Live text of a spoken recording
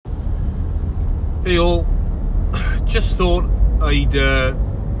Hey all, just thought I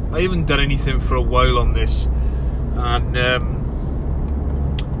haven't done anything for a while on this, and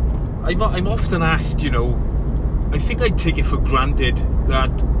I'm often asked, I think I take it for granted that,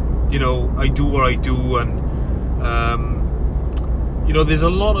 I do what I do, and there's a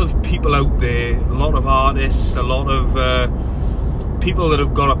lot of people out there, a lot of artists, a lot of people that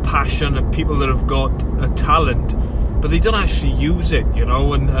have got a passion and people that have got a talent, but they don't actually use it,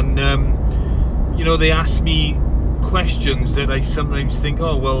 they ask me questions that I sometimes think,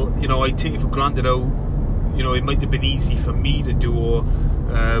 oh, well, I take it for granted how, it might have been easy for me to do, or,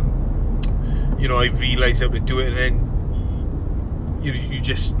 I realise how to do it, and then,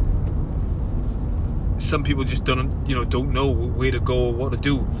 some people just don't know where to go or what to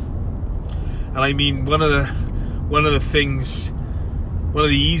do. And I mean, one of the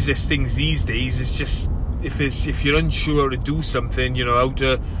easiest things these days is just, if you're unsure how to do something, how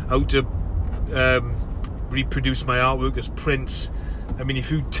to reproduce my artwork as prints. I mean,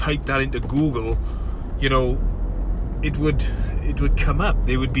 if you type that into Google, it would come up.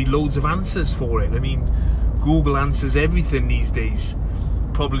 There would be loads of answers for it. I mean, Google answers everything these days,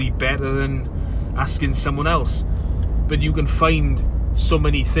 probably better than asking someone else. But you can find so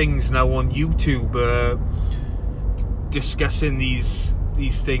many things now on YouTube discussing these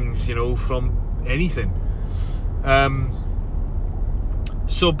things, from anything.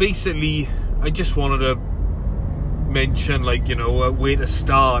 So basically, I just wanted to mention, where to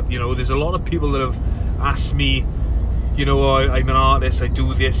start. There's a lot of people that have asked me, I'm an artist, I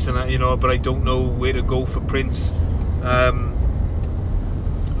do this, and but I don't know where to go for prints.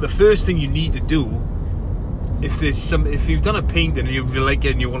 The first thing you need to do, if you've done a painting and you like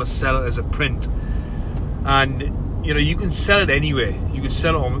it and you want to sell it as a print, and you can sell it anywhere. You can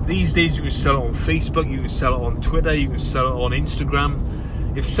sell it on, these days you can sell it on Facebook, you can sell it on Twitter, you can sell it on Instagram.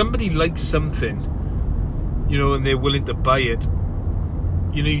 If somebody likes something, and they're willing to buy it,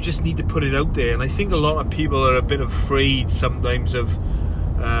 you just need to put it out there. And I think a lot of people are a bit afraid sometimes of,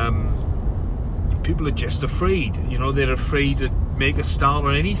 people are just afraid, they're afraid to make a start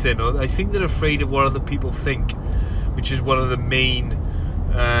or anything. Or I think they're afraid of what other people think, which is one of the main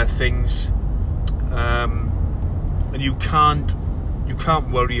things. And you can't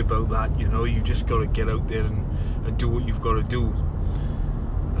worry about that, you just got to get out there and do what you've got to do.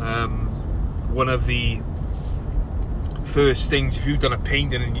 One of the first things, if you've done a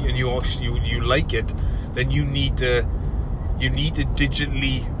painting and you like it, then you need to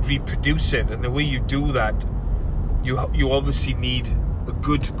digitally reproduce it. And the way you do that, you obviously need a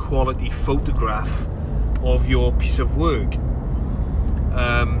good quality photograph of your piece of work.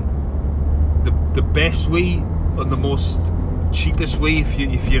 The best way and the most cheapest way, if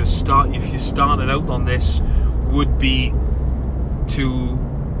you're starting out on this, would be to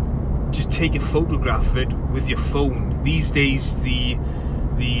just take a photograph of it with your phone. These days, the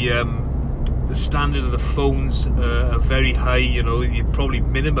standard of the phones are very high. You probably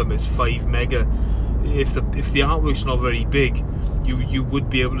minimum is 5 mega. If the artwork's not very big, you would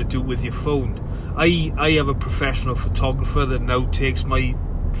be able to do it with your phone. I have a professional photographer that now takes my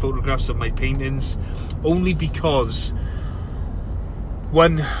photographs of my paintings, only because,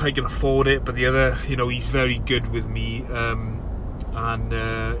 one, I can afford it, but the other, he's very good with me, and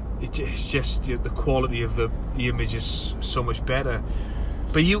it's just the quality of the image is so much better.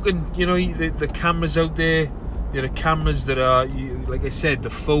 But you can, the cameras out there, the cameras that are, like I said, the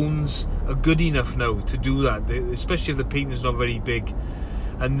phones are good enough now to do that, especially if the painting's not very big.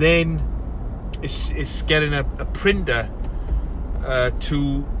 And then it's getting a printer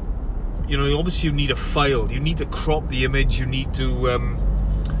to, obviously you need a file, you need to crop the image, you need to,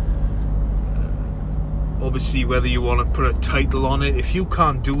 obviously, whether you want to put a title on it. If you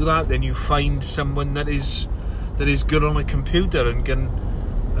can't do that, then you find someone that is good on a computer and can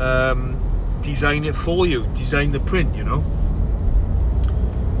design it for you, design the print,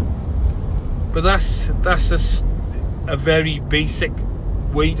 But that's just a very basic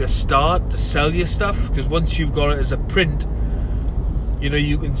way to start to sell your stuff, because once you've got it as a print,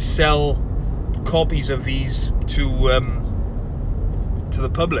 you can sell copies of these to the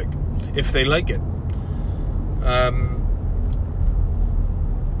public if they like it.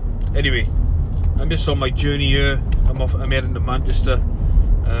 Anyway, I'm just on my journey here. I'm heading to Manchester.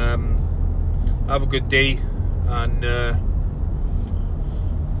 Have a good day, and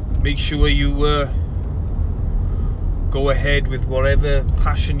make sure you go ahead with whatever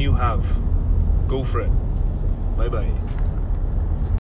passion you have. Go for it. Bye bye.